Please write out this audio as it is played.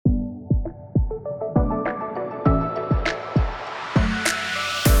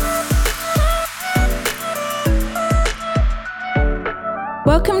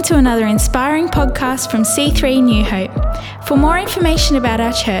Welcome to another inspiring podcast from C3 New Hope. For more information about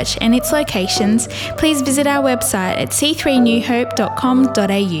our church and its locations, please visit our website at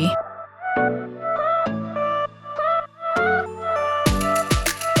c3newhope.com.au.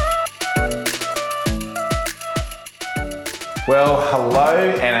 Well, hello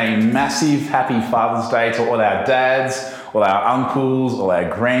and a massive happy Father's Day to all our dads, all our uncles, all our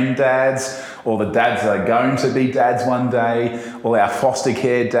granddads, all the dads that are going to be dads one day, all our foster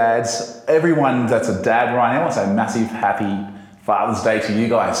care dads, everyone that's a dad right now. I want to say a massive happy Father's Day to you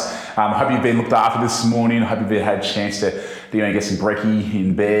guys. I hope you've been looked after this morning. I hope you've had a chance to get some brekkie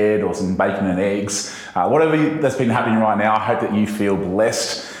in bed or some bacon and eggs. Whatever that's been happening right now, I hope that you feel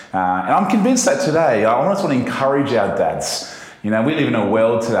blessed. And I'm convinced that today, I almost want to encourage our dads. We live in a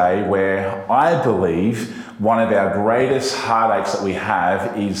world today where I believe one of our greatest heartaches that we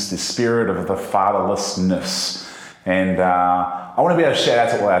have is the spirit of the fatherlessness. And I want to be able to shout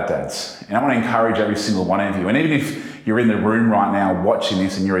out to all our dads. And I want to encourage every single one of you. And even if you're in the room right now watching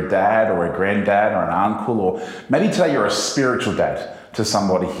this and you're a dad or a granddad or an uncle, or maybe today you're a spiritual dad to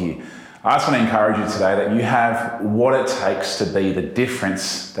somebody here, I just want to encourage you today that you have what it takes to be the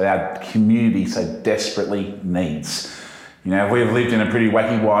difference that our community so desperately needs. We've lived in a pretty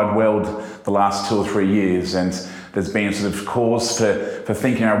wacky, wide world the last 2 or 3 years, and there's been sort of cause for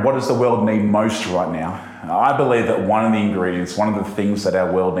thinking, what does the world need most right now? I believe that one of the ingredients, one of the things that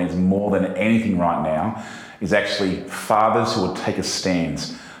our world needs more than anything right now is actually fathers who will take a stand.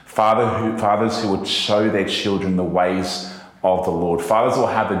 Fathers who would show their children the ways of the Lord. Fathers will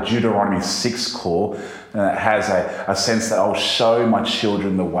have the Deuteronomy 6 call that has a sense that I'll show my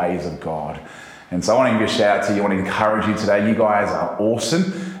children the ways of God. And so I want to give you a shout out to you. I want to encourage you today. You guys are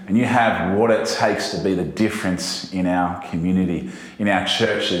awesome, and you have what it takes to be the difference in our community, in our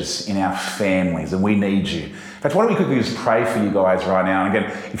churches, in our families, and we need you. In fact, why don't we quickly just pray for you guys right now? And again,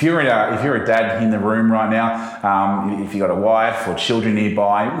 if you're a dad in the room right now, if you've got a wife or children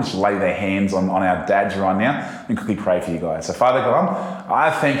nearby, you can just lay their hands on our dads right now and quickly pray for you guys. So Father God, I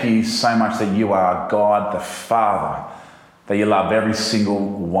thank you so much that you are God the Father, that you love every single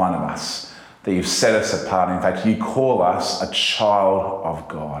one of us, that you've set us apart. In fact, you call us a child of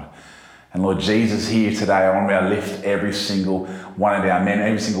God. And Lord Jesus, here today, I want to lift every single one of our men,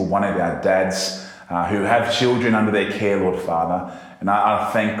 every single one of our dads who have children under their care, Lord Father. And I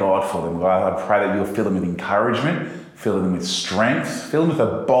thank God for them. God, I pray that you'll fill them with encouragement, fill them with strength, fill them with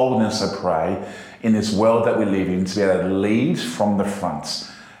a boldness, I pray, in this world that we live in, to be able to lead from the front.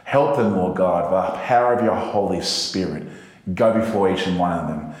 Help them, Lord God, by the power of your Holy Spirit. Go before each and one of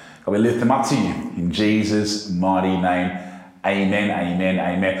them. God, we lift them up to you in Jesus' mighty name. Amen, amen,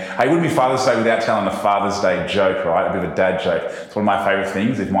 amen. Hey, it wouldn't be Father's Day without telling a Father's Day joke, right? A bit of a dad joke. It's one of my favourite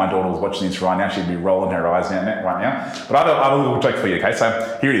things. If my daughter was watching this right now, she'd be rolling her eyes down right now. But I have a little joke for you, okay?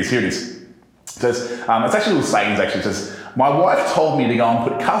 So here it is. It says, it's actually little sayings, actually. It says, my wife told me to go and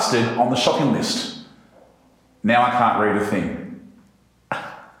put custard on the shopping list. Now I can't read a thing.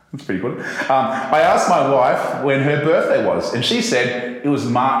 That's pretty good. I asked my wife when her birthday was, and she said it was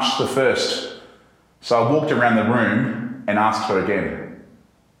March the 1st. So I walked around the room and asked her again.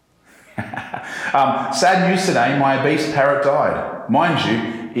 Sad news today, my obese parrot died. Mind you,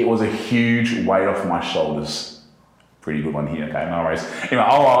 it was a huge weight off my shoulders. Pretty good one here, okay, no worries. Anyway,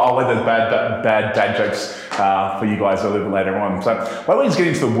 I'll let those bad dad jokes for you guys a little bit later on. So why don't we just get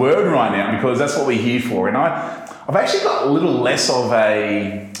into the word right now, because that's what we're here for. And I've actually got a little less of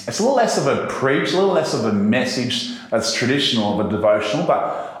a preach, a little less of a message that's traditional of a devotional,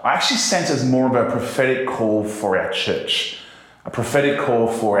 but I actually sense as more of a prophetic call for our church, a prophetic call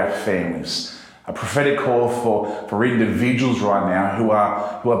for our families, a prophetic call for individuals right now who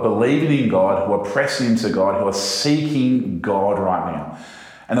are believing in God, who are pressing into God, who are seeking God right now.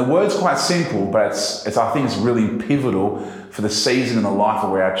 And the word's quite simple, but I think it's really pivotal for the season and the life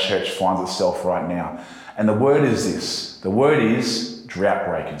of where our church finds itself right now. And the word is this. The word is drought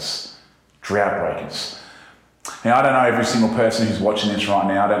breakers. Drought breakers. Now, I don't know every single person who's watching this right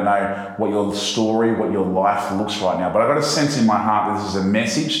now. I don't know what your story, what your life looks right now. But I've got a sense in my heart that this is a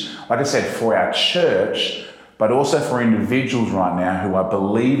message, like I said, for our church, but also for individuals right now who are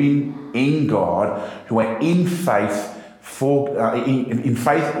believing in God, who are in faith in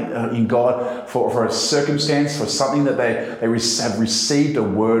God for a circumstance, for something that they have received a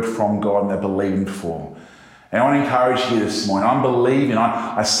word from God and they're believing for. And I want to encourage you this morning. I'm believing,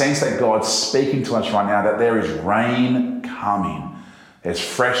 I sense that God's speaking to us right now that there is rain coming. There's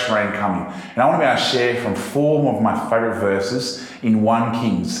fresh rain coming. And I want to be able to share from 4 of my favourite verses in 1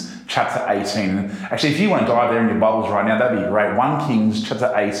 Kings chapter 18. And actually, if you want to dive there in your Bibles right now, that'd be great. 1 Kings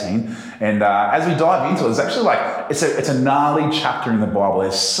chapter 18. And as we dive into it, it's actually it's a gnarly chapter in the Bible.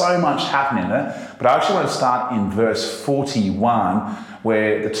 There's so much happening in it. But I actually want to start in verse 41,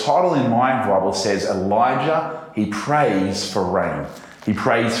 where the title in my Bible says, Elijah, he prays for rain. He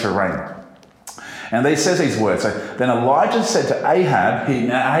prays for rain. And he says these words. So then Elijah said to Ahab,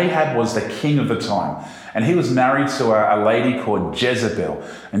 Ahab was the king of the time, and he was married to a lady called Jezebel.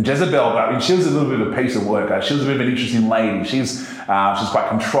 And Jezebel, she was a little bit of a piece of work. She was a bit of an interesting lady. She was quite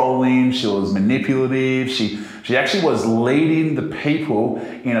controlling. She was manipulative. She actually was leading the people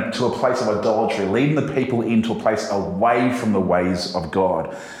to a place of idolatry, leading the people into a place away from the ways of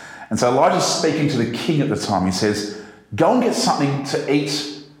God. And so Elijah's speaking to the king at the time. He says, go and get something to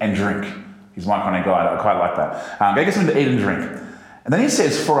eat and drink. He's my kind of guy. I quite like that. Go get something to eat and drink. And then he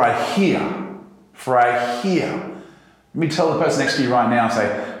says, for I hear. Let me tell the person next to you right now,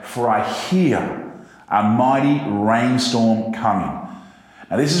 say, for I hear a mighty rainstorm coming.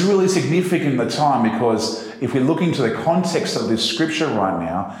 Now this is really significant at the time, because if we look into the context of this scripture right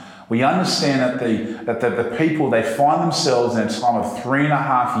now, we understand that the people, they find themselves in a time of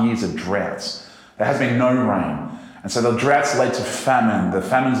 3.5 years of droughts. There has been no rain. And so the droughts led to famine. The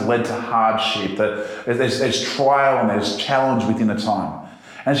famines led to hardship. There's trial and there's challenge within the time.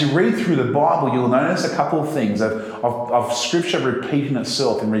 And as you read through the Bible, you'll notice a couple of things of Scripture repeating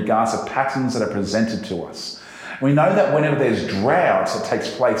itself in regards to patterns that are presented to us. We know that whenever there's droughts that takes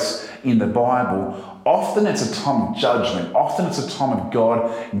place in the Bible, often it's a time of judgment. Often it's a time of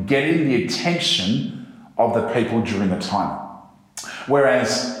God getting the attention of the people during the time.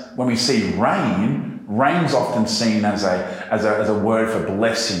 Whereas when we see rain's often seen as a word for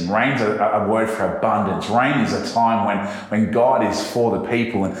blessing. Rain's a word for abundance. Rain is a time when God is for the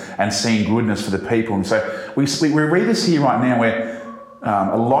people and seeing goodness for the people. And so we read this here right now where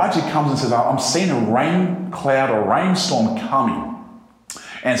Elijah comes and says, I'm seeing a rain cloud or rainstorm coming.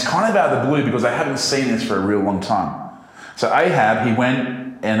 And it's kind of out of the blue because I haven't seen this for a real long time. So Ahab, he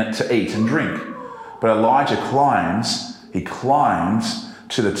went to eat and drink. But Elijah climbs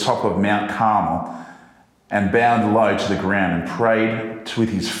to the top of Mount Carmel and bowed low to the ground and prayed with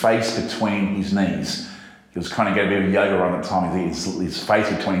his face between his knees. He was kind of getting a bit of yoga on at the time. His face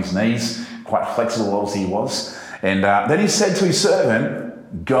between his knees, quite flexible as he was. And then he said to his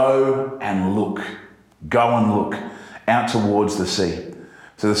servant, go and look out towards the sea.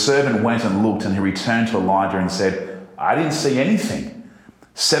 So the servant went and looked, and he returned to Elijah and said, I didn't see anything.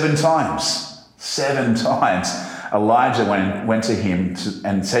 7 times. Elijah went to him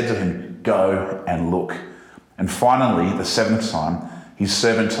and said to him, go and look. And finally, the 7th time, his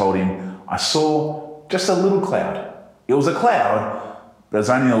servant told him, I saw just a little cloud. It was a cloud, but it was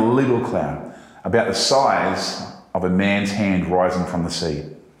only a little cloud, about the size of a man's hand rising from the sea.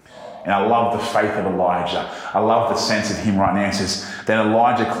 And I love the faith of Elijah. I love the sense of him right now. It says, then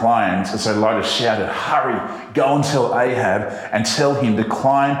Elijah shouted, hurry, go and tell Ahab and tell him to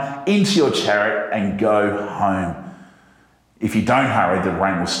climb into your chariot and go home. If you don't hurry, the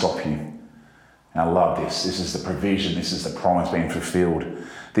rain will stop you. And I love this. This is the provision. This is the promise being fulfilled.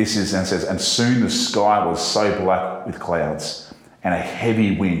 This is, and it says, and soon the sky was so black with clouds, and a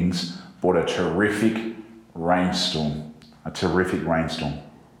heavy wind brought a terrific rainstorm.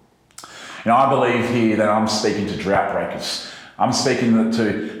 I believe here that I'm speaking to drought breakers. I'm speaking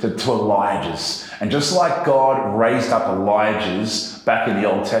to Elijahs. And just like God raised up Elijahs back in the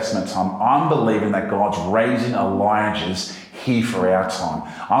Old Testament time, I'm believing that God's raising Elijahs here for our time.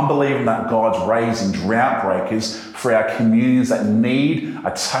 I'm believing that God's raising drought breakers for our communities that need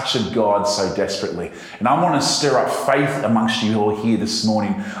a touch of God so desperately. And I want to stir up faith amongst you all here this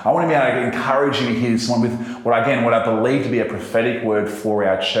morning. I want to be able to encourage you here this morning with what I believe to be a prophetic word for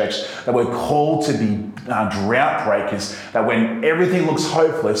our church, that we're called to be drought breakers, that when everything looks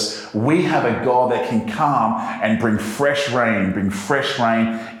hopeless, we have a God that can come and bring fresh rain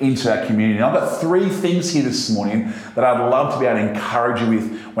into our community. And I've got 3 things here this morning that I'd love to be able to encourage you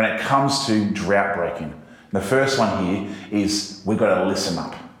with when it comes to drought breaking. The first one here is we've got to listen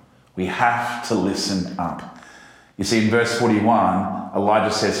up. We have to listen up. You see, in verse 41,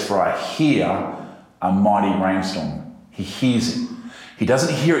 Elijah says, for I hear a mighty rainstorm. He hears it. He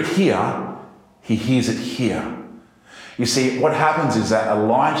doesn't hear it here. He hears it here. You see, what happens is that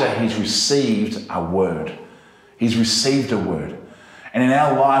Elijah, he's received a word. He's received a word. And in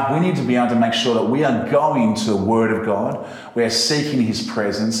our life, we need to be able to make sure that we are going to the Word of God, we are seeking His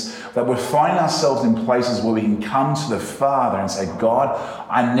presence, that we're finding ourselves in places where we can come to the Father and say, God,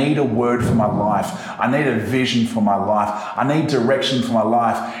 I need a word for my life. I need a vision for my life. I need direction for my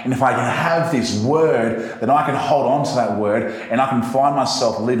life. And if I can have this word, then I can hold on to that word and I can find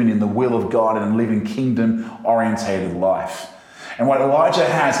myself living in the will of God and living kingdom-orientated life. And what Elijah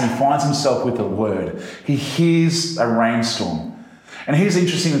has, he finds himself with the word. He hears a rainstorm. And here's the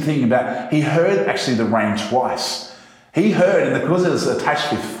interesting thing about, he heard actually the rain twice. He heard, and because it was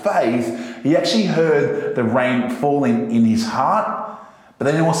attached with faith, he actually heard the rain falling in his heart, but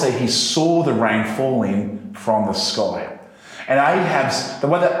then also he saw the rain falling from the sky. And the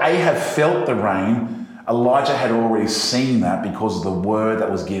way that Ahab felt the rain, Elijah had already seen that because of the word that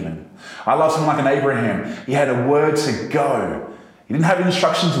was given. I love someone like an Abraham. He had a word to go. He didn't have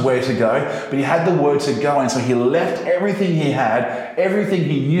instructions where to go, but he had the word to go. And so he left everything he had, everything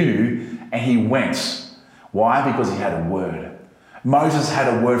he knew, and he went. Why? Because he had a word. Moses had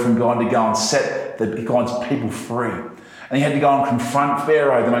a word from God to go and set God's people free. And he had to go and confront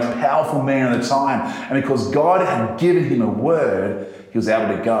Pharaoh, the most powerful man at the time. And because God had given him a word, he was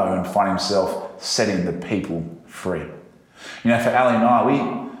able to go and find himself setting the people free. You know, for Ali and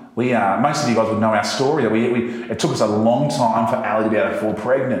I, most of you guys would know our story. It took us a long time for Ali to be able to fall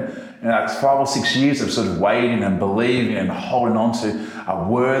pregnant. You know, it's 5 or 6 years of sort of waiting and believing and holding on to a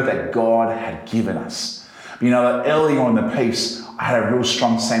word that God had given us. But you know, that early on in the piece, I had a real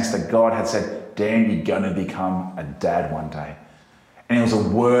strong sense that God had said, Dan, you're going to become a dad one day. And it was a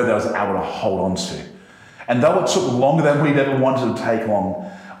word that I was able to hold on to. And though it took longer than we'd ever wanted to take long,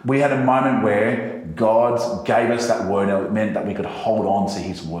 we had a moment where God gave us that word, and it meant that we could hold on to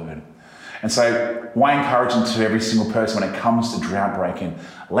His word. And so my encouragement to every single person when it comes to drought breaking,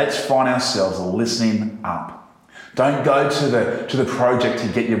 let's find ourselves listening up. Don't go to the project to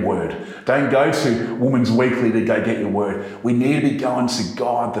get your word. Don't go to Women's Weekly to go get your word. We need to be going to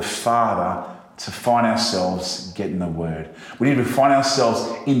God the Father to find ourselves getting the word. We need to find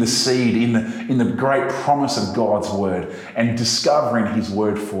ourselves in the seed, in the great promise of God's word and discovering His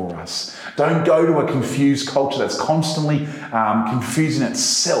word for us. Don't go to a confused culture that's constantly confusing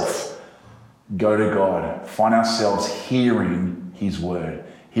itself. Go to God. Find ourselves hearing His word.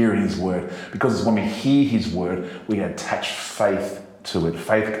 Hearing His word. Because it's when we hear His word, we attach faith to it.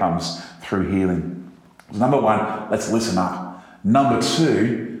 Faith comes through healing. So number one, let's listen up. Number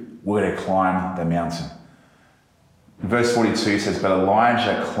two, we're going to climb the mountain. Verse 42 says, but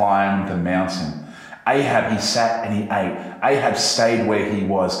Elijah climbed the mountain. Ahab, he sat and he ate. Ahab stayed where he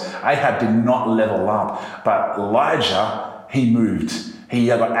was. Ahab did not level up. But Elijah, he moved. He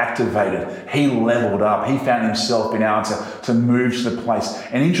got activated. He leveled up. He found himself being able to move to the place.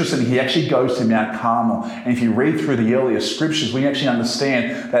 And interestingly, he actually goes to Mount Carmel. And if you read through the earlier scriptures, we actually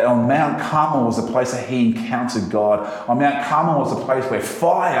understand that on Mount Carmel was the place that he encountered God. On Mount Carmel was the place where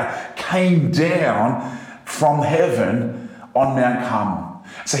fire came down from heaven on Mount Carmel.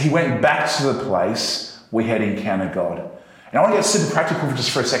 So he went back to the place where he had encountered God. And I want to get super practical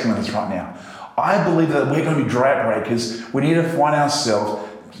just for a second with this right now. I believe that we're going to be drought breakers. We need to find ourselves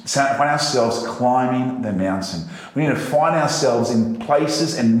climbing the mountain. We need to find ourselves in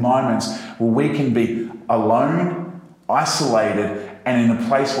places and moments where we can be alone, isolated, and in a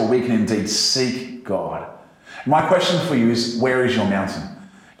place where we can indeed seek God. My question for you is, where is your mountain?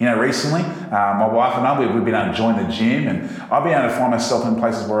 You know, recently, my wife and I, we've been able to join the gym, and I've been able to find myself in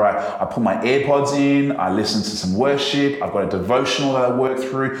places where I put my AirPods in, I listen to some worship, I've got a devotional that I work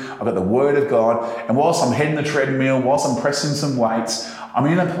through, I've got the Word of God, and whilst I'm hitting the treadmill, whilst I'm pressing some weights, I'm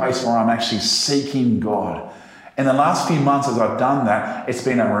in a place where I'm actually seeking God. In the last few months as I've done that, it's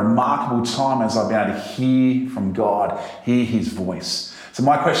been a remarkable time as I've been able to hear from God, hear His voice. So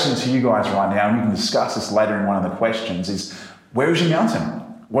my question to you guys right now, and we can discuss this later in one of the questions, is where is your mountain?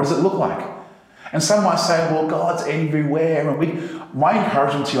 What does it look like? And some might say, well, God's everywhere. And my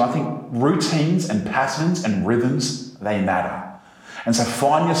encouragement to you, I think routines and patterns and rhythms, they matter. And so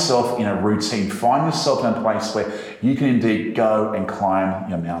find yourself in a routine. Find yourself in a place where you can indeed go and climb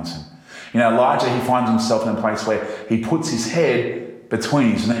your mountain. You know, Elijah, he finds himself in a place where he puts his head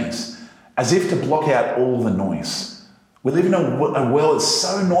between his knees, as if to block out all the noise. We live in a world that's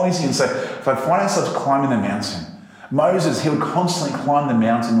so noisy. And so if I find ourselves climbing the mountain, Moses, he would constantly climb the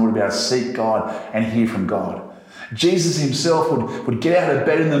mountain in order to be able to seek God and hear from God. Jesus himself would get out of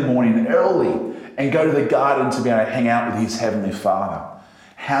bed in the morning early and go to the garden to be able to hang out with his heavenly Father.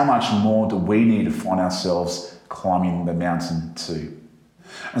 How much more do we need to find ourselves climbing the mountain too?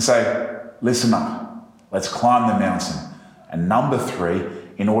 And so, listen up. Let's climb the mountain. And number three,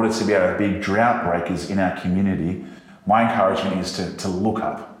 in order to be able to be drought breakers in our community, My encouragement is to look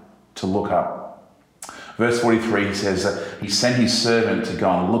up, to look up. Verse 43, he says that he sent his servant to go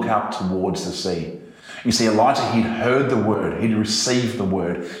and look up towards the sea. You see, Elijah, he'd heard the word, he'd received the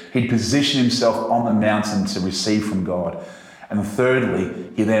word, he'd positioned himself on the mountain to receive from God. And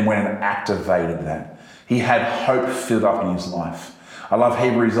thirdly, he then went and activated that. He had hope filled up in his life. I love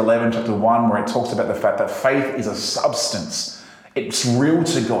Hebrews 11, chapter 1, where it talks about the fact that faith is a substance. It's real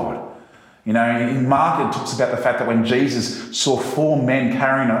to God. You know, in Mark, it talks about the fact that when Jesus saw 4 men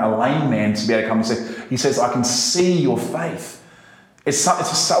carrying a lame man to be able to come, he says, I can see your faith. It's a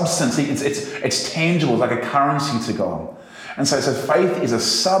substance. It's tangible. It's like a currency to God. And so faith is a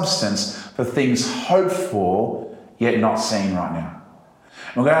substance for things hoped for, yet not seen right now.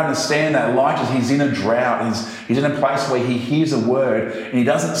 And we're going to understand that Elijah, he's in a drought. He's in a place where he hears a word and he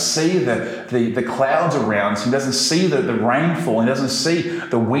doesn't see the clouds around. So he doesn't see the rainfall. He doesn't see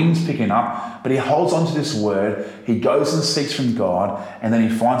the winds picking up. But he holds on to this word. He goes and seeks from God. And then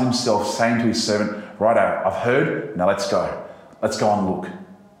he finds himself saying to his servant, righto, I've heard. Now let's go. Let's go and look.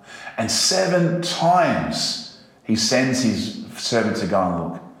 And 7 times he sends his servant to go and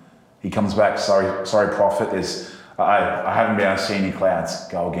look. He comes back, sorry, prophet, I haven't been able to see any clouds.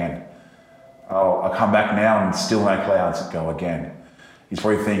 Go again. Oh, I come back now and still no clouds. Go again. He's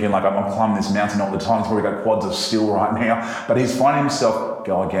probably thinking like, I'm climbing this mountain all the time. He's probably got quads of steel right now. But he's finding himself,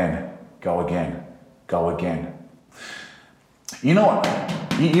 go again, go again, go again. You know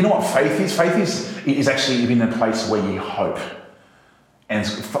what faith is? Faith is actually in a place where you hope. And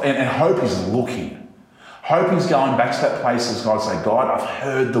hope is looking. Hope is going back to that place as God say, God, I've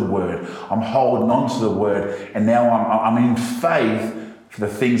heard the word. I'm holding on to the word. And now I'm in faith for the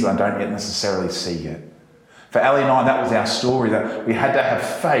things that I don't yet necessarily see yet. For Ali and I, that was our story, that we had to have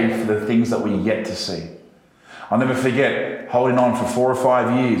faith for the things that we yet to see. I'll never forget holding on for 4 or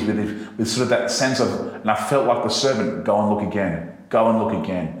 5 years with sort of that sense of, and I felt like the servant, go and look again, go and look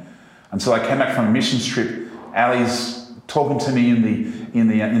again. Until I came back from a missions trip, Ali's talking to me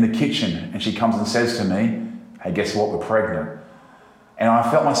in the kitchen, and she comes and says to me, hey, guess what, we're pregnant. And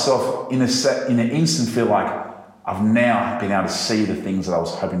I felt myself in an instant feel like I've now been able to see the things that I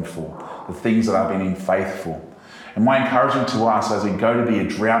was hoping for, the things that I've been in faith for. And my encouragement to us as we go to be a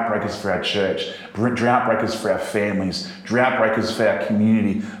drought breakers for our church, drought breakers for our families, drought breakers for our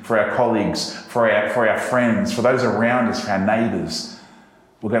community, for our colleagues, for our friends, for those around us, for our neighbours,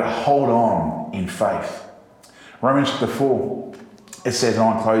 we're going to hold on in faith. Romans chapter 4, it says, and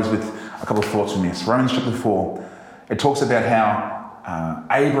I'll close with a couple of thoughts on this. Romans chapter 4, it talks about how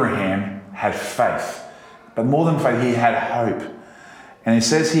Abraham had faith, but more than faith, he had hope. And it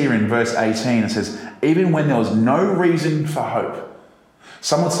says here in verse 18, it says, even when there was no reason for hope.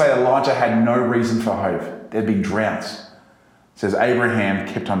 Some would say Elijah had no reason for hope. There'd been droughts. It says Abraham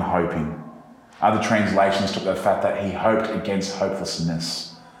kept on hoping. Other translations took the fact that he hoped against hopelessness.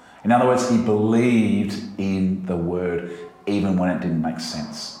 In other words, he believed in the word even when it didn't make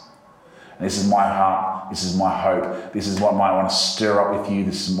sense. And this is my heart, this is my hope, this is what I might want to stir up with you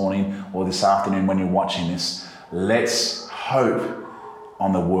this morning or this afternoon when you're watching this. Let's hope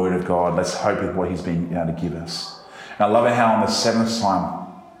on the word of God. Let's hope with what he's been able to give us. And I love it how on the 7th time,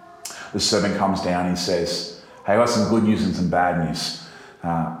 the servant comes down and he says, hey, I've got some good news and some bad news.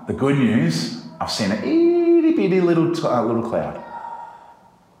 The good news, I've seen an itty bitty little cloud.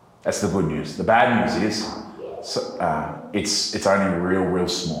 That's the good news. The bad news is it's only real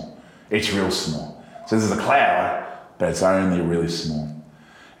small. It's real small. So there's a cloud, but it's only really small. And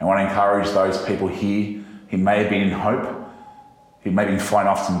I want to encourage those people here who may have been in hope, who may be flying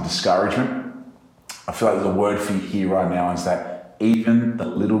off some discouragement. I feel like there's a word for you here right now is that even the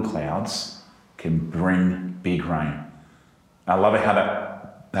little clouds can bring big rain. I love it how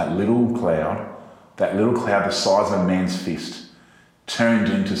that little cloud the size of a man's fist, turned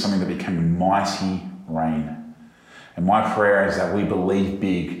into something that became mighty rain. And my prayer is that we believe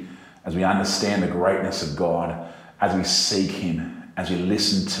big as we understand the greatness of God, as we seek him, as we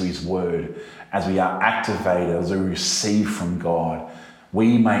listen to his word, as we are activated, as we receive from God,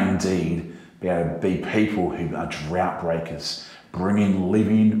 we may indeed be able to be people who are drought breakers, bringing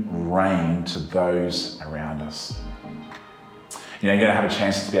living rain to those around us. You know, you're going to have a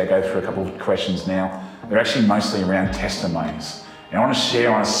chance to be able to go through a couple of questions now. They're actually mostly around testimonies. And I want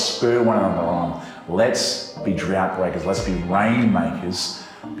to spur one another on. Let's be drought breakers. Let's be rain makers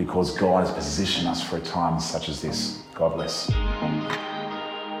because God has positioned us for a time such as this. God bless.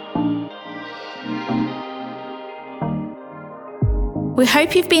 We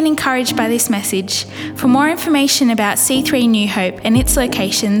hope you've been encouraged by this message. For more information about C3 New Hope and its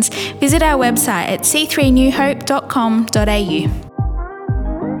locations, visit our website at c3newhope.com.au.